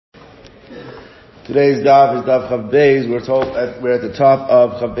Today's daf is daf Chav Beis. We're at the top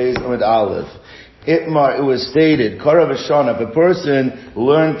of Chav Beis Amud Aleph. It was stated, Kara V'Shana, if a person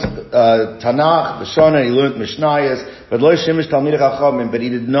learned Tanakh, V'Shana, he learned Mishnayos, but Lo Shemish Talmidei Chachamim, but he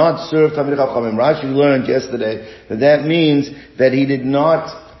did not serve Talmidei Chachamim. Rashi learned yesterday that means that he did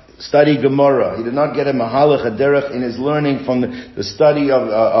not study Gemara. He did not get a mahalach, a derech in his learning from the study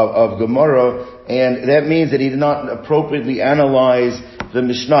of Gemara, and that means that he did not appropriately analyze the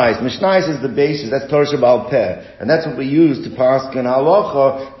Mishnayos. Mishnayos is the basis, that's Torah Sheba'al Peh, and that's what we use to paskin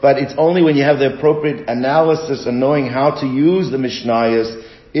halacha, but it's only when you have the appropriate analysis and knowing how to use the Mishnayos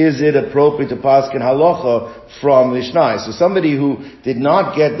is it appropriate to paskin halacha from Mishnayos. So somebody who did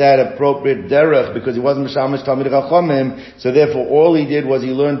not get that appropriate derech because he wasn't Mishamish Talmidei Chachamim, so therefore all he did was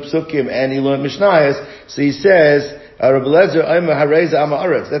he learned Psukim and he learned Mishnayos, so he says, Rabbi Lezer,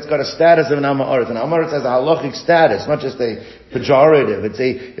 that's got a status of an Amaretz. An Amaretz has a halachic status, not just a pejorative. It's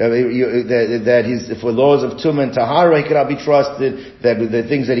that he's, for laws of Tum and Tahara, he cannot be trusted, that the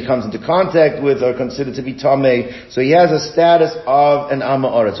things that he comes into contact with are considered to be Tameh. So he has a status of an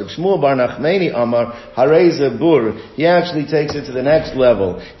Amaretz. So Shmuel Bar Nachmani Amar, Harei Bur, he actually takes it to the next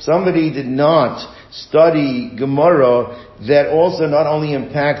level. Somebody did not study Gemara, that also not only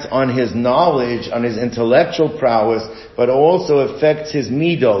impacts on his knowledge, on his intellectual prowess, but also affects his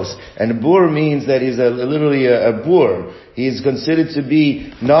midos. And bur means that he's literally a bur. He is considered to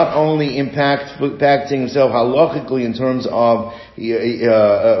be not only impacting himself halachically in terms of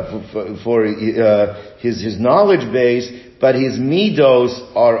his knowledge base, but his midos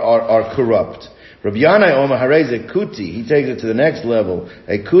are corrupt. Rabbi Yanai Omer Harei Kuti, he takes it to the next level.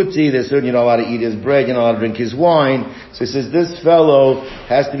 A Kuti, there's certainly not allowed to eat his bread, you're not allowed to drink his wine. So he says this fellow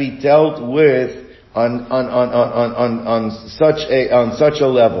has to be dealt with on such a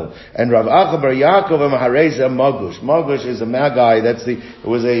level. And Rav Acha Bar Yaakov Omer Harei Magush. Magush is a Magi, it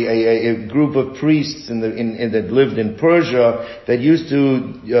was a group of priests that lived in Persia that used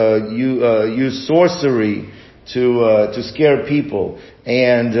to use sorcery to scare people.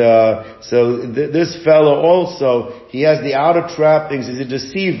 And this fellow also, he has the outer trappings, he's a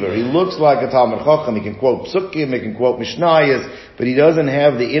deceiver. He looks like a Talmud Chacham, he can quote Psukim, he can quote Mishnayos, but he doesn't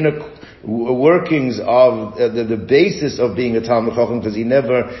have the inner workings of the basis of being a Talmud Chacham, because he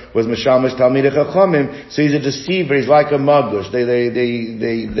never was Mishamish Talmidei Chachamim. So he's a deceiver, he's like a Magush.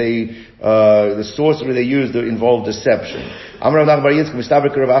 The sorcery they use involve deception. Rav Acha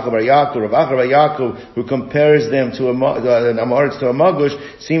Bar Yaakov, who compares them to an Amaretz to a Magush,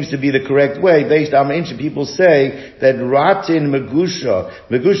 seems to be the correct way. Based on ancient people say that Ratin Megusha,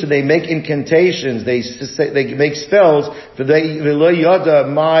 they make incantations, they make spells, for they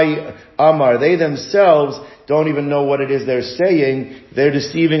themselves don't even know what it is they're saying. They're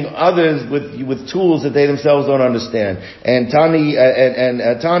deceiving others with tools that they themselves don't understand. And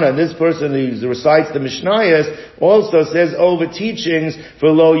Tana, this person who recites the Mishnayos, also says over teachings for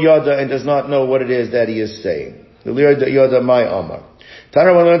lo yada and does not know what it is that he is saying. The yada my amar.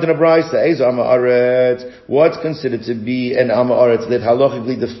 Tana learned in a brayso, Ezo Amaretz, what's considered to be an Amaretz that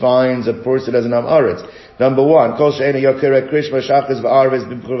halachically defines a person as an Amaretz? Number one, Kol she'ena yokeret krishma shachas v'arves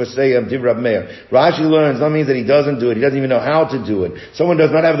b'provaseyam divrab meir. Rashi learns, that means that he doesn't do it, he doesn't even know how to do it. Someone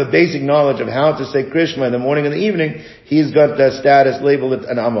does not have the basic knowledge of how to say krishma in the morning and the evening, he's got the status labeled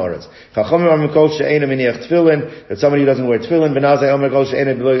an Amaretz. Chachamim amim kol she'ena miniach tefillin, that somebody who doesn't wear tefillin, v'nazai omer kol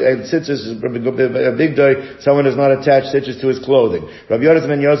she'ena tzitzis bigdoi, someone does not attach stitches to his clothing. Rabbi Yodas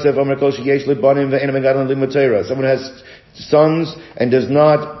ben Yosef omer kol she'yesh libanim ve'ena megadan limud Torah. Someone has sons and does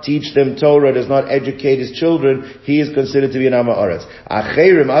not teach them Torah, does not educate his children, he is considered to be an Amaretz.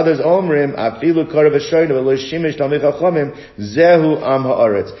 Acherim, others omrim, afilu karav v'shoyna v'lo shimish talmid chachamim, zehu am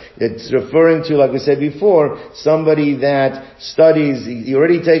ha'aretz. It's referring to, like we said before, somebody that studies, he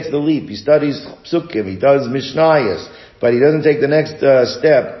already takes the leap, he studies Psukim, he does Mishnayos, but he doesn't take the next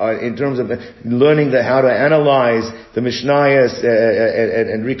step in terms of learning how to analyze the Mishnayos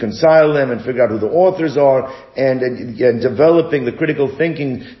and reconcile them and figure out who the authors are and developing the critical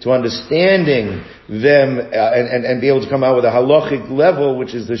thinking to understanding them and be able to come out with a halachic level,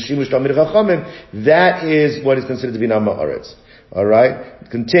 which is the Shimush Talmidei Chachamim. That is what is considered to be an Amaretz. All right,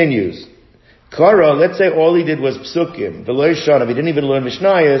 continues. Kara, let's say all he did was psukim, the loy shana, he didn't even learn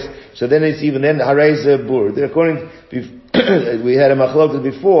Mishnayos, so then it's even then harei bur. According we had a machlokes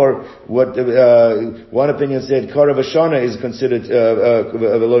before. What one opinion said kara v'shana is considered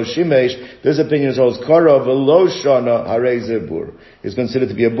v'lo shimesh. This opinion holds kara v'lo shana harei bur. is considered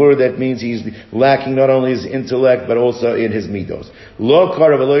to be a bur. That means he's lacking not only his intellect, but also in his midos. Lo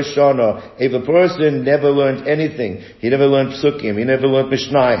kara v'lo shana, if a person never learned anything, he never learned psukim, he never learned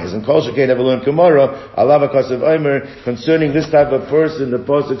mishnayos, and kol shekei never learned gemara, alav hakasav omer, concerning this type of person, the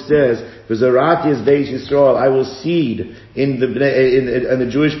pasuk says, v'zarati is beis Yisrael, I will seed in the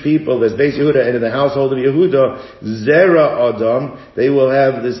Jewish people, as Beis Yehuda, and in the household of Yehuda, Zera Adam, they will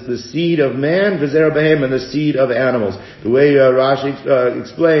have the seed of man, Zera Behem, and the seed of animals. The way Rashi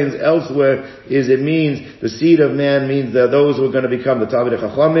explains elsewhere is it means the seed of man means those who are going to become the Talmidei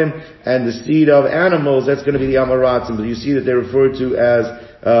Chachamim, and the seed of animals, that's going to be the Amoratzim. But you see that they're referred to as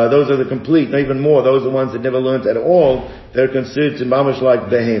those are the complete, not even more, those are the ones that never learned at all. They're considered to mamash like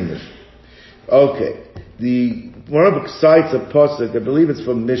behemoth. Okay. One of the cites a pasuk, I believe it's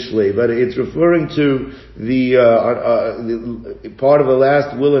from Mishlei, but it's referring to the part of the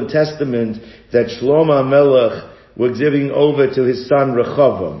last will and testament that Shlomo HaMelech was giving over to his son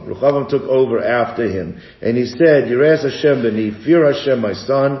Rechavam. Rechavam took over after him, and he said, Yiras Hashem b'ni, fear Hashem my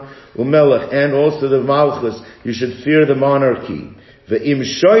son, Umelech, and also the Malchus, you should fear the monarchy. V'im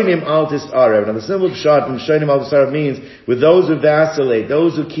shoinim al tis'arev. Now the simple pshat from shoinim al tis'arev means with those who vacillate,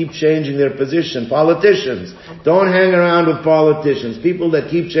 those who keep changing their position, politicians. Don't hang around with politicians. People that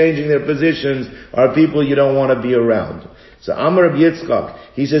keep changing their positions are people you don't want to be around. So Amar Rabbi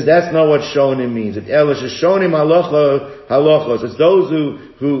Yitzchak, he says that's not what shonim means. It's elish shonim halachos. It's those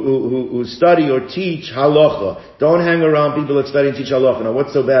who study or teach halacha. Don't hang around people that study and teach halacha. Now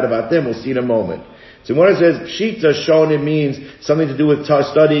what's so bad about them? We'll see in a moment. So when it says Pshita, shonim means something to do with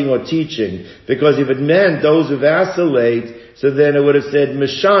studying or teaching. Because if it meant those who vacillate, so then it would have said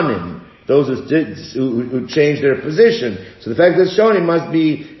Meshanim, those who change their position. So the fact that shonim must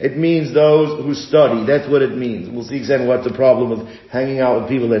be, it means those who study. That's what it means. We'll see exactly what's the problem with hanging out with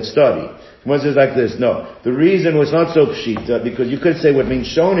people that study. One says like this, no. The reason was not so Pshita, because you could say what means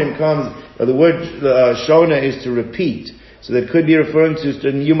shonim comes, or the word shona is to repeat. So that could be referring to,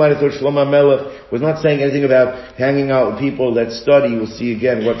 and you might have thought Shlomo HaMelech was not saying anything about hanging out with people that study. We'll see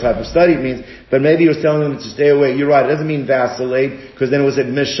again what type of study it means. But maybe he was telling them to stay away. You're right, it doesn't mean vacillate, because then it was said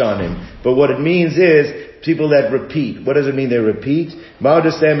mishanim. But what it means is people that repeat. What does it mean they repeat? They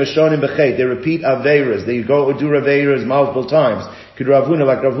repeat aveiras. They go do aveiras multiple times. Rav Huna,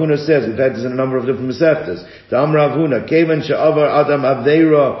 like Rav Huna says, we've had this in a number of different Masechtas. Am Rav Huna, Kevan she'avar adam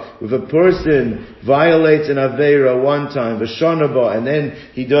aveira, if a person violates an aveira one time, v'shonaba, and then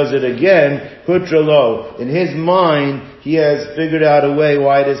he does it again, hutralo, in his mind, he has figured out a way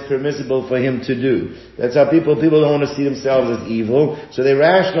why it is permissible for him to do. That's how people don't want to see themselves as evil, so they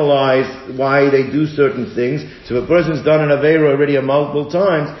rationalize why they do certain things. So if a person's done an aveira already multiple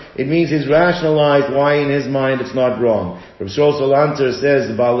times, it means he's rationalized why in his mind it's not wrong. Rav Shaul Salanter says,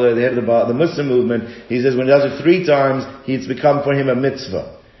 the head of the Muslim movement, he says when he does it 3 times, it's become for him a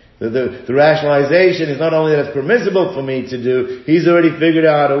mitzvah. The rationalization is not only that it's permissible for me to do, he's already figured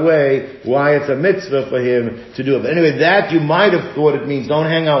out a way why it's a mitzvah for him to do it. But anyway, that you might have thought it means don't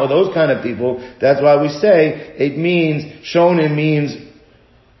hang out with those kind of people. That's why we say it means, shonim means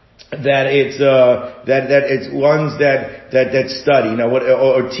that it's ones that study now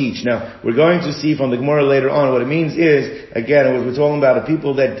or teach. Now we're going to see from the Gemara later on what it means is again we're talking about the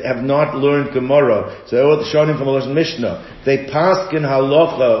people that have not learned Gemara. So all the shonim from the Mishnah, they paskin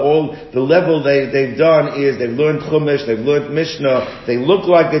halacha. All the level they've done is they've learned Chumash, they've learned Mishnah. They look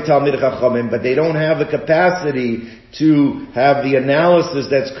like the Talmidei Chachamim, but they don't have the capacity to have the analysis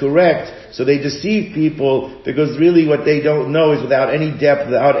that's correct. So they deceive people because really what they don't know is without any depth,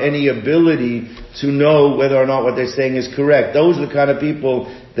 without any ability to know whether or not what they're saying is correct. Those are the kind of people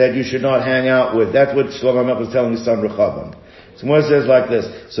that you should not hang out with. That's what Shlomo HaMelech was telling his son Rechavam. So Moshe says like this.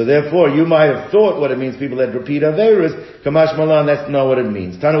 So therefore, you might have thought what it means, people that repeat Averis, Kamash Malan, that's not what it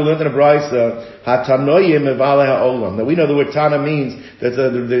means. Tana, we learned in a Brisa, Hatanoyim Evale HaOlam. Now we know the word Tana means that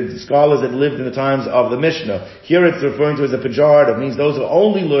the scholars that lived in the times of the Mishnah. Here it's referring to as a pejorative, means those who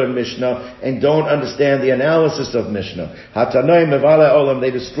only learn Mishnah and don't understand the analysis of Mishnah. Hatanoyim Evale HaOlam, they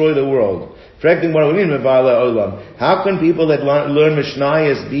destroy the world. Correcting what we mean Mevale Olam. How can people that learn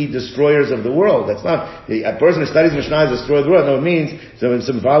Mishnayos be destroyers of the world? That's not, a person who studies Mishnayos destroy the world. No, it means, some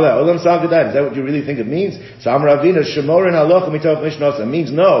Mevale Olam Savgadan. Is that what you really think it means? Sam Ravina, Shemorin Halacha Mitov Mishnayos. It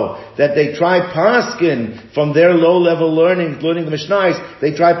means no, that they try paskin from their low-level learning the Mishnayos,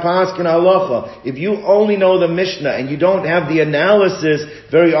 they try paskin halacha. If you only know the Mishnah and you don't have the analysis,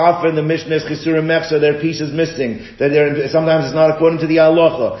 very often the Mishnah is Chisurim Mechsa, there are pieces missing. Sometimes it's not according to the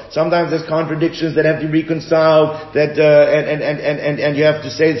halacha. Sometimes there's contradictions contradictions that have to be reconciled, that, and you have to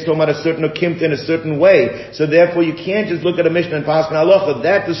say it's talking about a certain okimta in a certain way. So therefore you can't just look at a Mishnah and pass an halacha.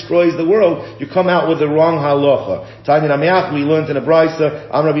 That destroys the world. You come out with the wrong halacha. Tanya Namiach, we learned in a brisa,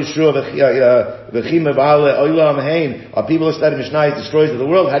 Amrav Yeshua, V'chima Ba'ale Olam Hain, are people who study Mishnah, it destroys the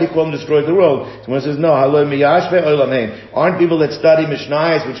world. How do you call them destroys the world? Someone says, no, Halom Miyashve Olam Hain. Aren't people that study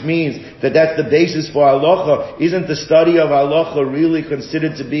Mishnah, which means that that's the basis for halacha? Isn't the study of halacha really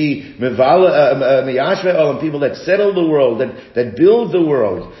considered to be Miyashve Olam, people that settle the world, that build the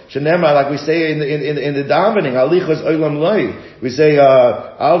world? Shenema, like we say in the davening, Alichos Olam Loi. We say,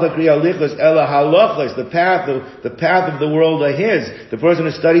 Al Takri Alichos Ela Halachos, the path of the world are his. The person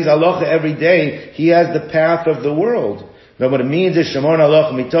who studies halacha every day, he has the path of the world. Now what it means is Shemon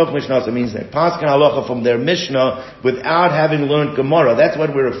halacha mitoch mishnah. It means they paskin halacha from their mishnah without having learned Gemara. That's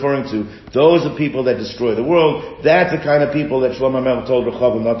what we're referring to. Those are people that destroy the world. That's the kind of people that Shlomo Melech told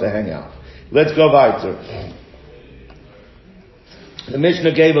Rechavam not to hang out. Let's go weiter. The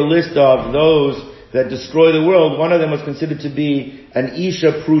Mishnah gave a list of those that destroy the world. One of them was considered to be an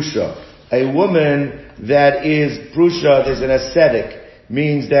Isha Prusha, a woman that is Prusha, is an ascetic,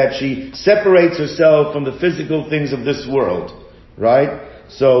 means that she separates herself from the physical things of this world, right?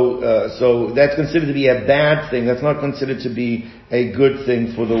 So that's considered to be a bad thing. That's not considered to be a good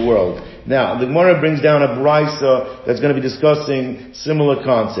thing for the world. Now, the Gemara brings down a brisa that's going to be discussing similar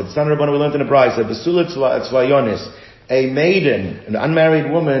concepts. San Rabbanu, we learned in a brisa, Besulat Tzvayonis, a maiden, an unmarried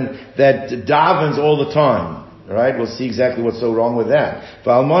woman that davens all the time. Alright, we'll see exactly what's so wrong with that.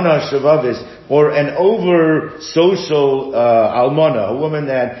 Almana Shavavis, or an over social almana, a woman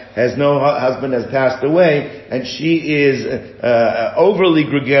that has no husband, has passed away, and she is overly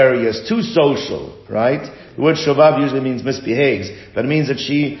gregarious, too social, right? The word Shavav usually means misbehaves, but it means that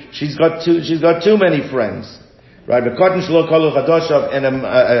she's got too many friends. Right, and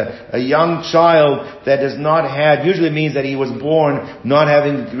a young child that does not have, usually means that he was born not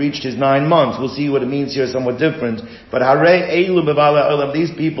having reached his 9 months. We'll see what it means here, somewhat different. But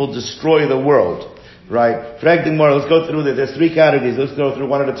these people destroy the world. Right? Let's go through this. There's 3 categories. Let's go through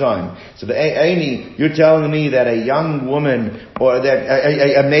one at a time. So the Aini, you're telling me that a young woman, or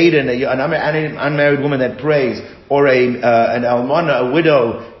that a maiden, an unmarried woman that prays, or an almana, a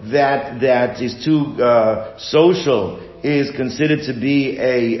widow that is too social, is considered to be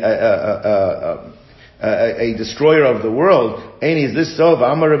a destroyer of the world. Aini, is this so?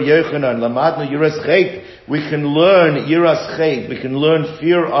 Amar Rabbi Yochanan, lamadnu yiras chet. We can learn yiras chet. We can learn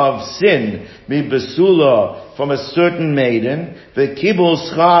fear of sin. Mi besula, from a certain maiden. The kibul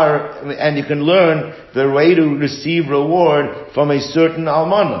schar, and you can learn the way to receive reward from a certain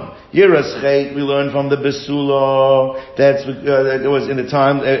almana. Yiras chet, we learn from the besula. That was in the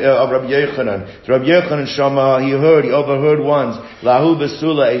time of Rabbi Yochanan. Rabbi Yochanan Shama, he overheard once, lahu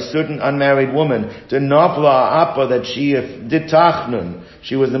besula, a certain unmarried woman, the nafla apa, that she did tachnun.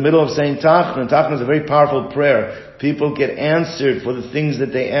 She was in the middle of saying tachnun. Tachnun is a very powerful prayer. People get answered for the things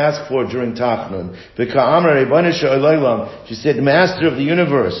that they ask for during tachnun. She said, Master of the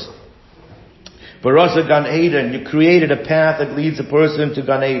universe, Barasa Gan Eden, you created a path that leads a person to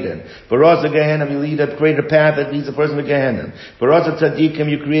Gan Eden. Barasa Gehenna, you created a path that leads a person to Gehenna. Barasa Tzadikim,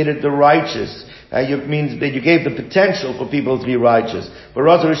 you created the righteous. Means that you gave the potential for people to be righteous.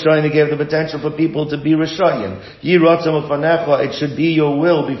 Barasa Rishayim, you gave the potential for people to be Rishayim. Yiratzam Ufanecha, it should be your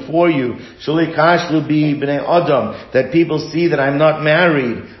will before you. Shali Kashlu bi Bnei Adam, that people see that I'm not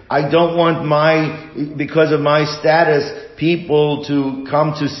married. I don't want because of my status, people to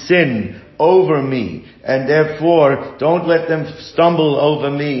come to sin over me, and therefore don't let them stumble over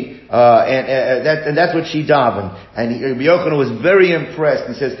me. And that's what she davened. And Rabbi Yochanan was very impressed.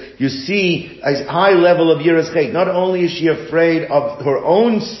 He says, you see a high level of yiras chet. Not only is she afraid of her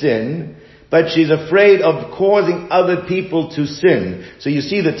own sin, but she's afraid of causing other people to sin. So you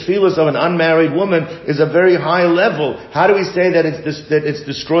see the tefillas of an unmarried woman is a very high level. How do we say that it's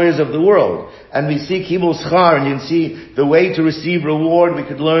destroyers of the world? And we see kibul schar, and you can see the way to receive reward we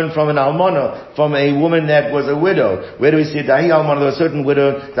could learn from an almana, from a woman that was a widow. Where do we see dahi almana? There was a certain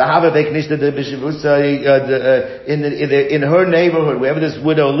widow, in her neighborhood, wherever this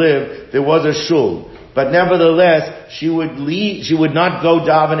widow lived, there was a shul. But nevertheless, she would not go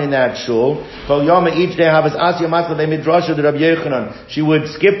daven in that shul. Each day, she would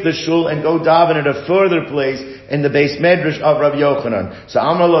skip the shul and go daven at a further place in the base medrash of Rabbi Yochanan. So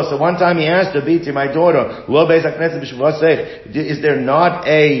one time he asked her, Biti, my daughter, is there not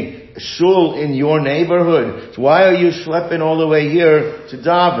a shul in your neighborhood. So why are you schlepping all the way here to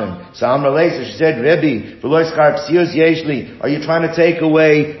daven? So Amra Leisa, she said, Rabbi, are you trying to take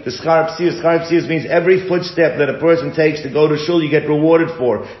away the schar psius? Schar psius means every footstep that a person takes to go to shul, you get rewarded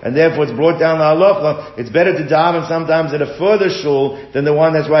for. And therefore it's brought down the halacha. It's better to daven sometimes at a further shul than the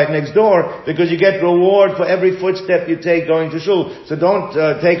one that's right next door, because you get reward for every footstep you take going to shul. So don't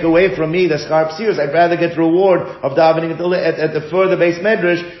take away from me the schar psius. I'd rather get reward of davening at the further base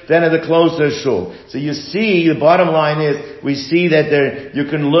medrash than at the closer shul. So you see, the bottom line is, we see that you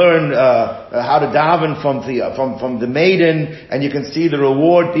can learn how to daven from the maiden, and you can see the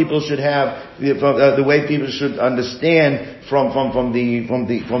reward people should have, the way people should understand from the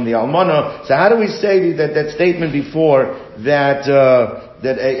almana. So how do we say that statement before that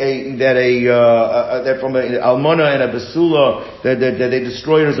from an almana and a basula that they're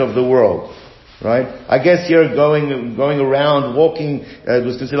destroyers of the world? Right? I guess you're going around walking, it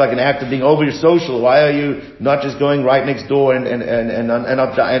was considered like an act of being over social. Why are you not just going right next door and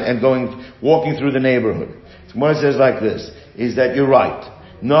walking through the neighborhood? So Gemara says like this, is that you're right.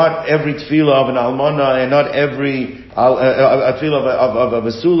 Not every tefillah of an almana and not every a tefillah of a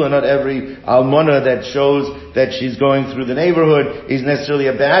basula, not every almana that shows that she's going through the neighborhood is necessarily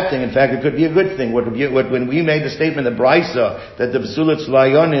a bad thing. In fact, it could be a good thing. When we made the statement, the Brisa, that the basula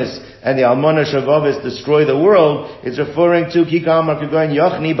tzlayonis and the almana shavavis destroy the world, it's referring to Kikam Arkagoyin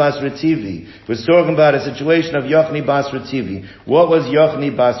Yochni Bas Retivi. We're talking about a situation of Yochni Bas Retivi. What was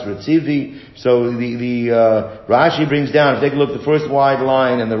Yochni Bas Retivi? So the Rashi brings down, take a look at the first wide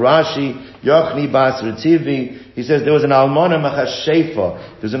line and the Rashi, Yochni Bas Retivi. He says there was an almana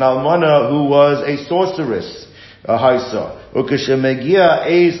machashefa. There's an almana who was a sorceress, a haisa. Ukeshemegia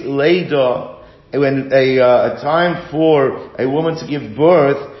eis leida, when a time for a woman to give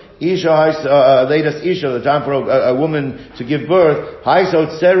birth, Isha haisa leidas isha, the time for a woman to give birth,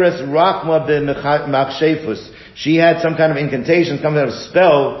 haisa tseres rachma b'machshefus. She had some kind of incantation, some kind of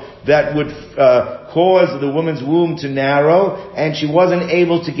spell that would cause the woman's womb to narrow, and she wasn't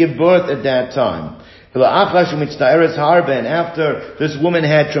able to give birth at that time. And after this woman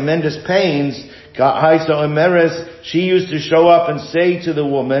had tremendous pains, she used to show up and say to the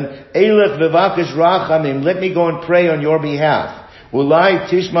woman, let me go and pray on your behalf.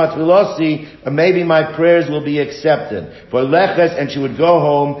 Maybe my prayers will be accepted. And she would go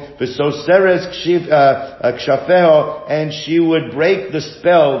home, and she would break the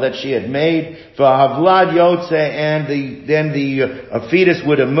spell that she had made. And then the fetus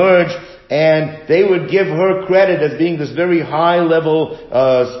would emerge, and they would give her credit as being this very high level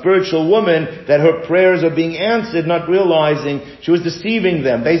spiritual woman, that her prayers are being answered, not realizing she was deceiving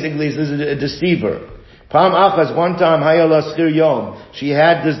them. Basically, this is a deceiver. One time, she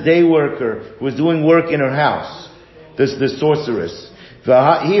had this day worker who was doing work in her house, this sorceress. She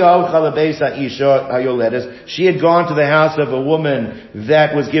had gone to the house of a woman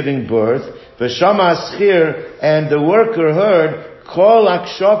that was giving birth, and the worker heard,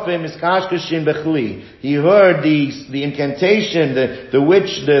 he heard the incantation, the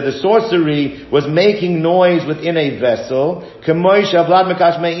witch, the sorcery was making noise within a vessel,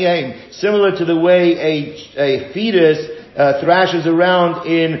 similar to the way a fetus thrashes around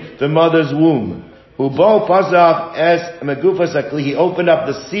in the mother's womb. He opened up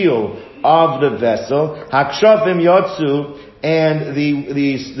the seal of the vessel, and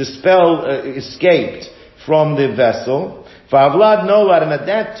the spell escaped from the vessel. And at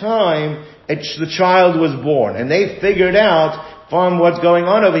that time, the child was born. And they figured out from what's going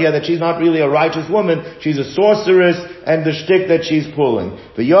on over here that she's not really a righteous woman, she's a sorceress, and the shtick that she's pulling.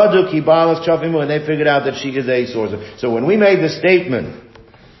 And they figured out that she is a sorceress. So when we made the statement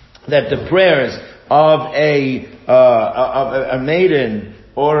that the prayers of a maiden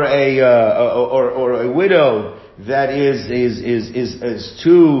or a widow that is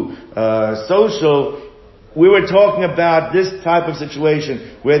too social, we were talking about this type of situation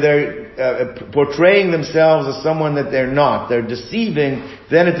where they're portraying themselves as someone that they're not. They're deceiving,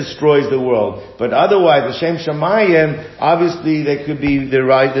 then it destroys the world. But otherwise, L'Shem Shamayim, obviously they could be the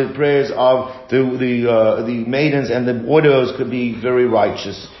prayers of the maidens and the widows could be very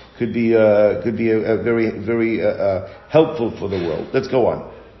righteous. Could be a very, very helpful for the world. Let's go on.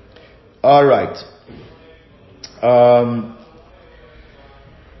 All right.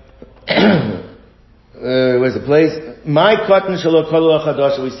 Where's the place? My cotton we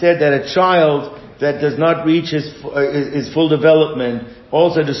said that a child that does not reach his full development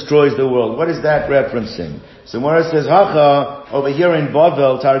also destroys the world. What is that referencing? So Mara says, Hacha, over here in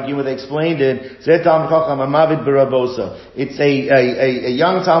Bavel, Targum, where they explained it, it's a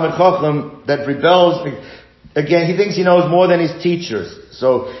young Talmud Chacham that rebels Again, he thinks he knows more than his teachers.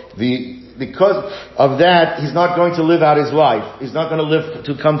 So because of that, he's not going to live out his life. He's not going to live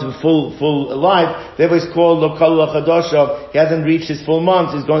to come to full life. Therefore he's called Lo Kal Lo Chadosha. He hasn't reached his full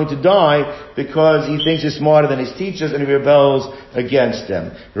months. He's going to die because he thinks he's smarter than his teachers and he rebels against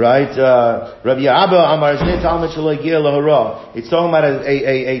them. Right? Rabbi Abba Amar Zeh Talmud Shelo Hagiya Lahara. It's talking about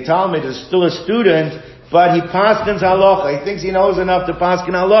a Talmud who's still a student, but he paskins halacha. He thinks he knows enough to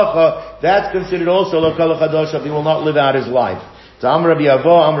paskin halacha. That's considered also Lo Kal Lo Chadosha. He will not live out his life. So Am Rabbi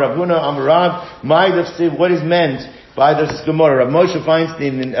Avo, Am Rav Huna, Am Rav, Ma'id, what is meant by this Gemara? Rav Moshe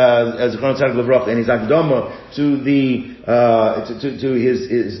Feinstein, as Sotah Cycle14, and his Akdama to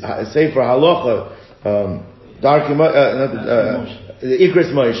his Sefer Halacha, the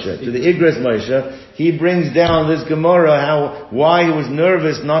Igros Moshe, to the Igros Moshe, he brings down this Gemara, why he was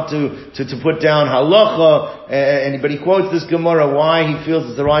nervous not to put down halacha, but he quotes this Gemara, why he feels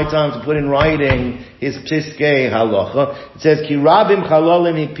it's the right time to put in writing his Piskei halacha. It says, Ki rabim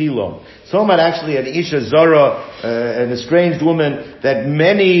chalolim hipilom. So much actually an Isha Zara, an estranged woman, that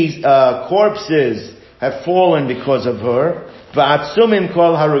many corpses have fallen because of her. Va'atsumim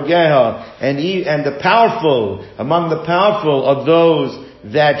kol harugeha, and the powerful, among the powerful are those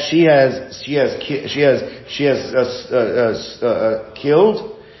that she has killed.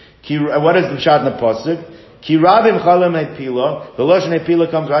 What is the pshat in the pasuk? Ki rabim chalam epila. The lashon epila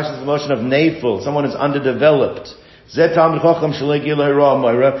comes Rashi the lashon of nafil, someone who's underdeveloped. Zet talmid chacham shalei gilei ra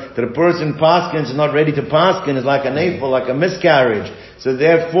moira, that a person paskins is not ready to paskin is like a nafil, like a miscarriage. So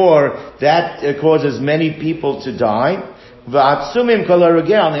therefore, that causes many people to die. V'atsumim kol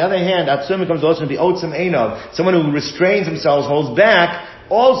harugeh. On the other hand, atsumim comes also to be otzim einov, someone who restrains himself, holds back,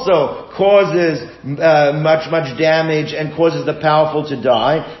 also causes much damage and causes the powerful to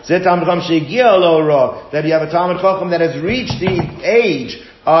die. That you have a Talmid Chacham that has reached the age,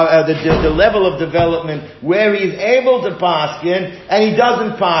 the level of development where he is able to paskin and he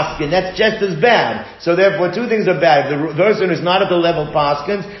doesn't paskin. That's just as bad. So therefore, two things are bad. The person who is not at the level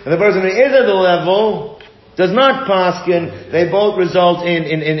paskins and the person who is at the level does not paskin, they both result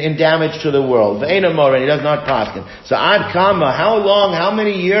in damage to the world. Ve'enamor, and he does not paskin. So ad kama, how long, how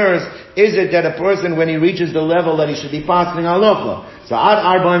many years is it that a person, when he reaches the level that he should be paskin halacha? So ad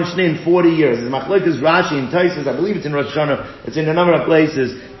arba'im shneim, 40 years. The machlokes is Rashi in Taisus, I believe it's in Rosh Hashanah, it's in a number of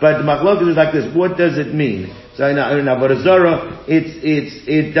places, but the machlokes is like this, what does it mean? So in Avodah Zarah,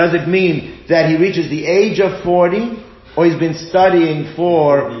 does it mean that he reaches the age of 40? Or he's been studying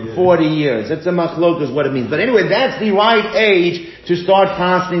for 40 years. That's a machlokas what it means. But anyway, that's the right age to start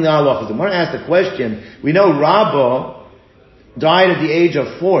fasting the halachas. I'm going to ask the question. We know Rabbi died at the age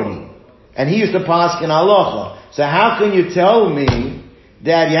of 40. And he used to paskin halacha. So how can you tell me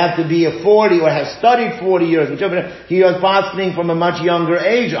that you have to be a 40 or have studied 40 years? Whichever, he was pasking from a much younger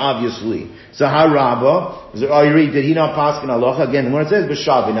age, obviously. So how Rabbi, did he not paskin halacha? Again, when it says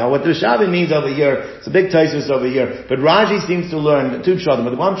b'shavi, now what the b'shavi means over here, it's a big taisus over here, but Rashi seems to learn two pshatim.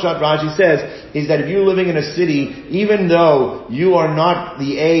 But the one pshat Rashi says is that if you're living in a city, even though you are not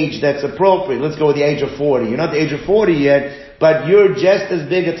the age that's appropriate, let's go with the age of 40, you're not the age of 40 yet, but you're just as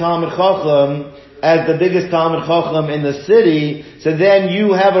big a Talmid Chacham as the biggest Talmid Chacham in the city, so then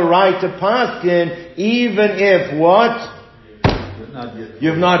you have a right to paskin, even if what?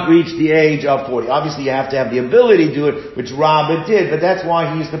 You've not reached the age of 40. Obviously you have to have the ability to do it, which Rabbi did, but that's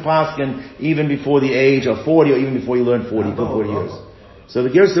why he used to paskin even before the age of 40, or even before you learn 40 years. So the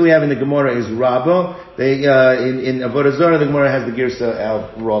girsa we have in the Gemara is Rabbi. In Avodah Zarah, the Gemara has the girsa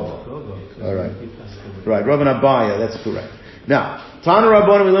of Rabbi. Alright. Right, Rabbi and Abaya, that's correct. Now, Tana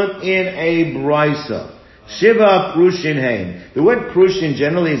Rabbana we learned in a Brisa. Shiva Prushin Hain. The word Prushin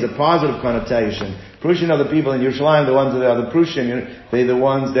generally is a positive connotation. Prushin are the people in Yerushalayim, the ones that are the Prushin, they're the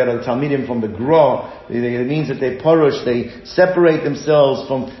ones that are the Talmidim from the Gra. It means that they parush, they separate themselves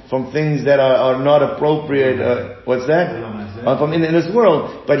from things that are not appropriate. What's that? From in this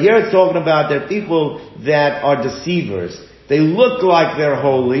world. But here it's talking about they're people that are deceivers. They look like they're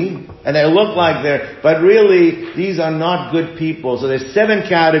holy, and they look like but really, these are not good people. So there's 7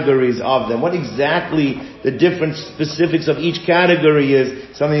 categories of them. What exactly the different specifics of each category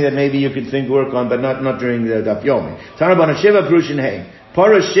is, something that maybe you could work on, but not during the Daf Yomi. Tanabana Shiva Prushin Hey.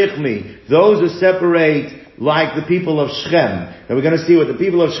 Parashikmi, those who separate like the people of Shechem. Now we're going to see what the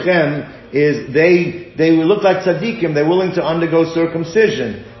people of Shechem is, they look like tzaddikim, they're willing to undergo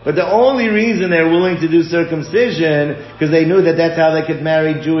circumcision. But the only reason they're willing to do circumcision, because they knew that that's how they could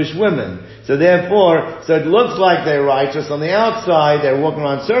marry Jewish women. So therefore, it looks like they're righteous on the outside, they're walking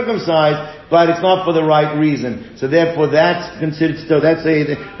around circumcised, but it's not for the right reason. So therefore that's considered, so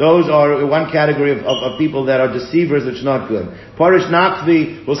those are one category of people that are deceivers, which is not good. Parish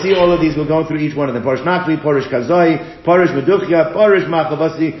Nakvi, we'll see all of these, we'll go through each one of them. Parish Nakvi, Parish Kazoi, Parish Meduchya, Parish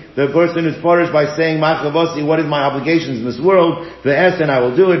Machavasi, the person who's Parish by saying Machavasi, what is my obligations in this world? The S and I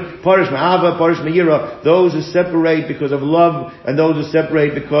will do it. Parish Ma'ava, Parish Me'ira, those who separate because of love, and those who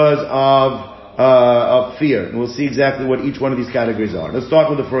separate because of fear. And we'll see exactly what each one of these categories are. Let's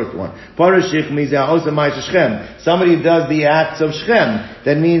start with the first one. Somebody who does the acts of Shchem.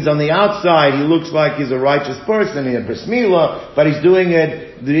 That means on the outside he looks like he's a righteous person, he's a brismila, but he's doing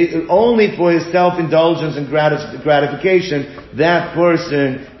it only for his self-indulgence and gratification. That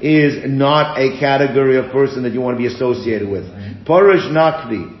person is not a category of person that you want to be associated with. Parish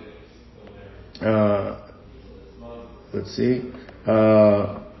Nakvi. Let's see.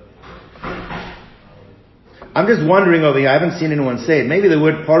 I'm just wondering over here, I haven't seen anyone say it. Maybe the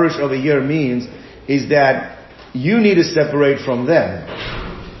word parish over here means is that you need to separate from them.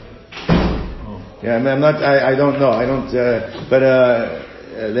 Yeah, I don't know.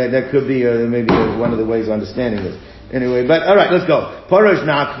 That could be maybe one of the ways of understanding this. Anyway, but alright, let's go. Parish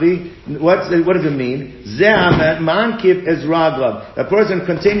Nakvi, what does it mean? Mankip is raglav. A person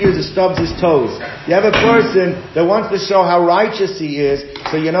continues to stubs his toes. You have a person that wants to show how righteous he is,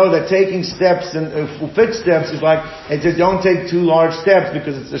 so you know that taking steps and fit steps is like, just don't take too large steps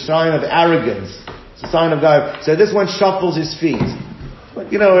because it's a sign of arrogance. It's a sign of God. So this one shuffles his feet.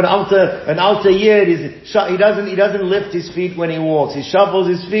 You know, an alter yid, he doesn't lift his feet when he walks. He shuffles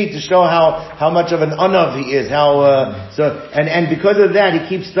his feet to show how much of an unav he is. And because of that, he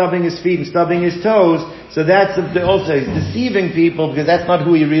keeps stubbing his feet and stubbing his toes. So that's also, he's deceiving people because that's not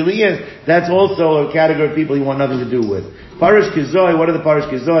who he really is. That's also a category of people you want nothing to do with. Parish Kizoi, what are the Parish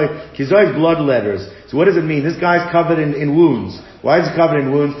Kizoi? Kizoi is blood letters. So what does it mean? This guy's covered in wounds. Why is he covered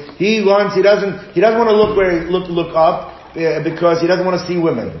in wounds? He doesn't want to look up, because he doesn't want to see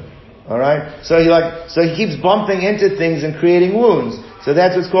women. Alright? So he keeps bumping into things and creating wounds. So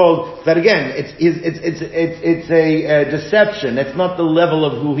that's what's called, but again, it's a deception. That's not the level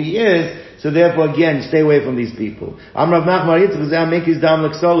of who he is. So therefore, again, stay away from these people. Amrav Nachmar Yitzchak make his dam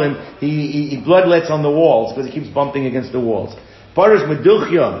l'ksolim. He bloodlets on the walls because he keeps bumping against the walls. Parish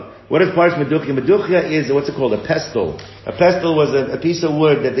Meduchya. What is Parish Meduchya? Meduchya is, what's it called? A pestle. A pestle was a piece of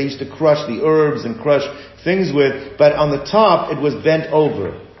wood that they used to crush the herbs and crush things with, but on the top it was bent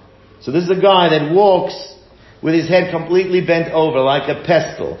over. So this is a guy that walks with his head completely bent over like a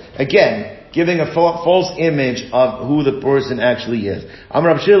pestle. Again, giving a false image of who the person actually is.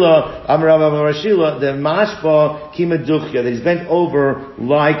 Amrav Shila, the mashpa ki meduchya, that he's bent over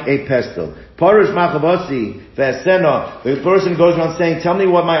like a pestle. Parish machavasi ve'asena, the person goes around saying, tell me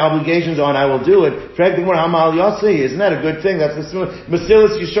what my obligations are and I will do it. Isn't that a good thing? That's the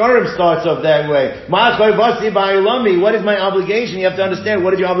Mesilas Yesharim starts off that way. What is my obligation? You have to understand,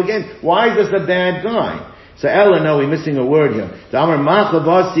 what is your obligation? Why is this a bad guy? So Ella, no, we're missing a word here. Tell me,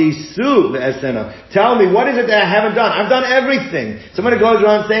 what is it that I haven't done? I've done everything. Somebody goes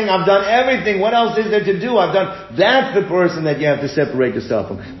around saying, I've done everything. What else is there to do? That's the person that you have to separate yourself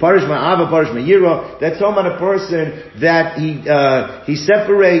from. Parish Ma'ava, Parish Ma'ira, that's talking about a person that he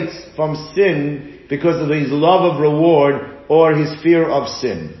separates from sin because of his love of reward or his fear of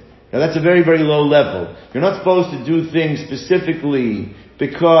sin. Now that's a very, very low level. You're not supposed to do things specifically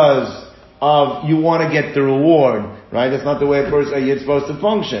because of you want to get the reward, right? That's not the way a person is supposed to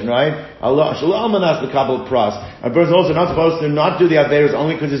function, right? Allah shalom anas the couple pras. A person also not supposed to not do the averos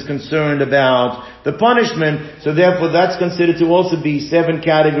only because he's concerned about the punishment. So therefore, that's considered to also be 7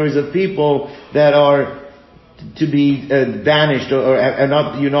 categories of people that are to be banished or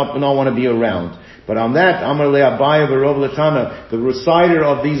not want to be around. But on that, Amar Le'abaya v'rov l'tana, the reciter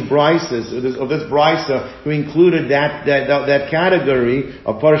of these brises, of this brisa, who included that category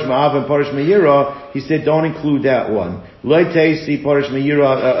of Parish Ma'av and Parish Me'ira, he said, don't include that one. Lo teisi Parish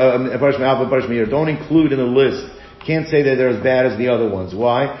Me'ira, Parish Ma'av and Parish Me'ira, don't include in the list. Can't say that they're as bad as the other ones.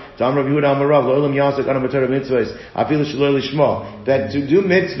 Why? That to do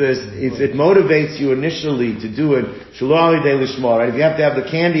mitzvahs, it motivates you initially to do it. Right? If you have to have the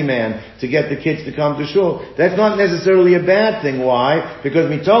candy man to get the kids to come to shul, that's not necessarily a bad thing. Why? Because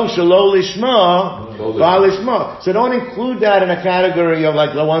mitol shalol lishma, ba'al lishma. So don't include that in a category of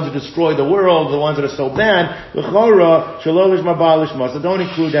like the ones who destroy the world, the ones that are so bad. L'chora shalol lishma, ba'al lishma. So don't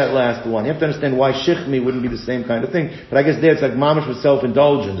include that last one. You have to understand why shichmi wouldn't be the same kind of thing. But I guess there it's like mamash with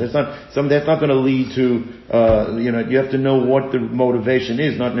self-indulgence. That's not going to lead to, you have to know what the motivation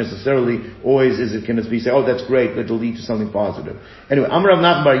is, not necessarily always is it can be say, oh, that's great, that'll lead to something positive. Anyway, Amrav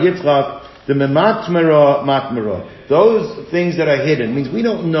Nachman bar Yitzchak, the mematmera matmera, those things that are hidden, means we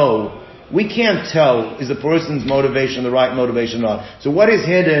don't know we can't tell is the person's motivation the right motivation or not. So what is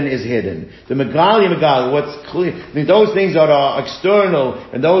hidden is hidden. The Megali, what's clear, I mean, those things that are external,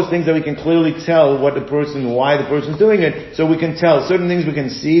 and those things that we can clearly tell why the person's doing it, so we can tell. Certain things we can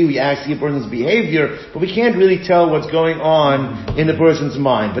see, we see a person's behavior, but we can't really tell what's going on in the person's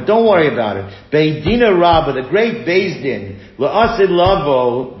mind. But don't worry about it. Beidina Rabbah, the great Beis Din, La'asid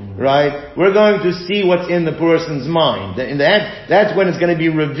Lavo, right? We're going to see what's in the person's mind. And that's when it's going to be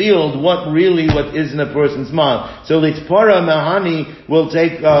revealed what is in a person's mind. So Litzpara Mahani will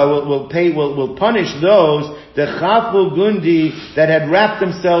punish those the Chafu Gundi that had wrapped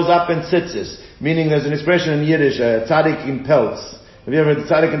themselves up in tzitzis. Meaning there's an expression in Yiddish, tzaddik in pelts. Have you ever heard the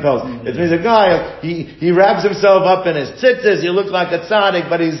tzaddik in pelts? It means a guy, he wraps himself up in his tzitzis, he looks like a tzaddik,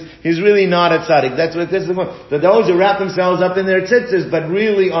 but he's really not a tzaddik. That's what this is. Those who wrap themselves up in their tzitzis, but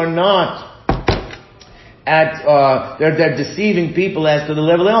really are not they're deceiving people as to the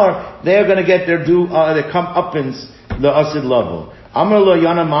level they are, they're gonna get their comeuppance, the asid level. Amar lo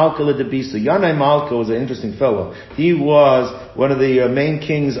Yana Malka leDebisa. Yana Malka was an interesting fellow. He was one of the main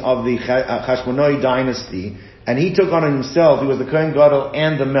kings of the Chashmonai dynasty, and he took on himself, he was the Kohen Gadol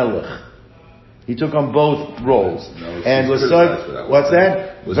and the Melech. He took on both roles. And was so, what's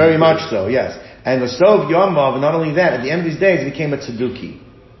that? Very much so, yes. And was so Yomov, not only that, at the end of these days, he became a tzedukah.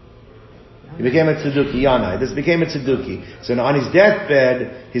 He became a tzedukah, Yanai. This became a tzedukah. So now on his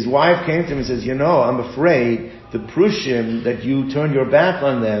deathbed, his wife came to him and says, I'm afraid the Prushim, that you turn your back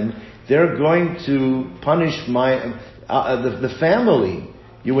on them, they're going to punish the family.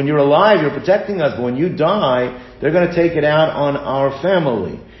 When you're alive, you're protecting us, but when you die, they're going to take it out on our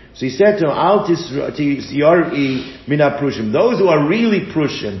family. So he said to him, Al tisyari mina prushim. Those who are really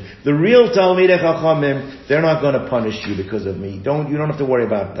prushim, the real Talmidei Chachamim, they're not going to punish you because of me. You don't have to worry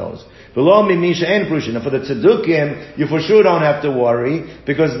about those. Below mimisha and prushim. And for the tzedukim, you for sure don't have to worry,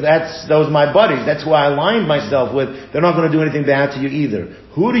 because those are my buddies. That's who I aligned myself with. They're not going to do anything bad to you either.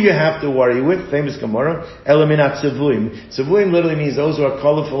 Who do you have to worry with? Famous Gemara. Elaminat tzevuim. Tzevuim literally means those who are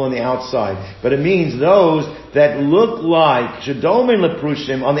colorful on the outside. But it means those that look like Shadomin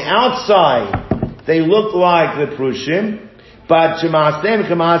leprushim on the outside. They look like the prushim, but Shemastem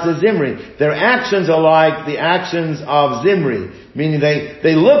Kamasa Zimri. Their actions are like the actions of Zimri. Meaning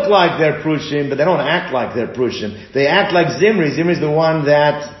they look like they're prushim, but they don't act like they're prushim. They act like Zimri. Zimri is the one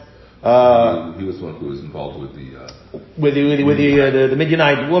that he was the one who was involved with the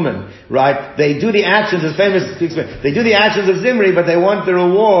Midianite woman, right? They do the actions as they do the actions of Zimri, but they want the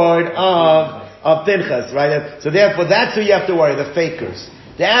reward of Pinchas, right? So therefore, that's who you have to worry, the fakers.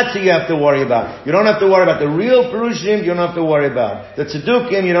 That's who you have to worry about. You don't have to worry about the real Purushim, you don't have to worry about. The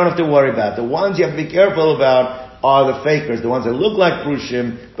Tzedukim, you don't have to worry about. The ones you have to be careful about are the fakers, the ones that look like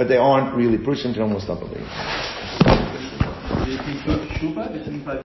Purushim, but they aren't really Purushim.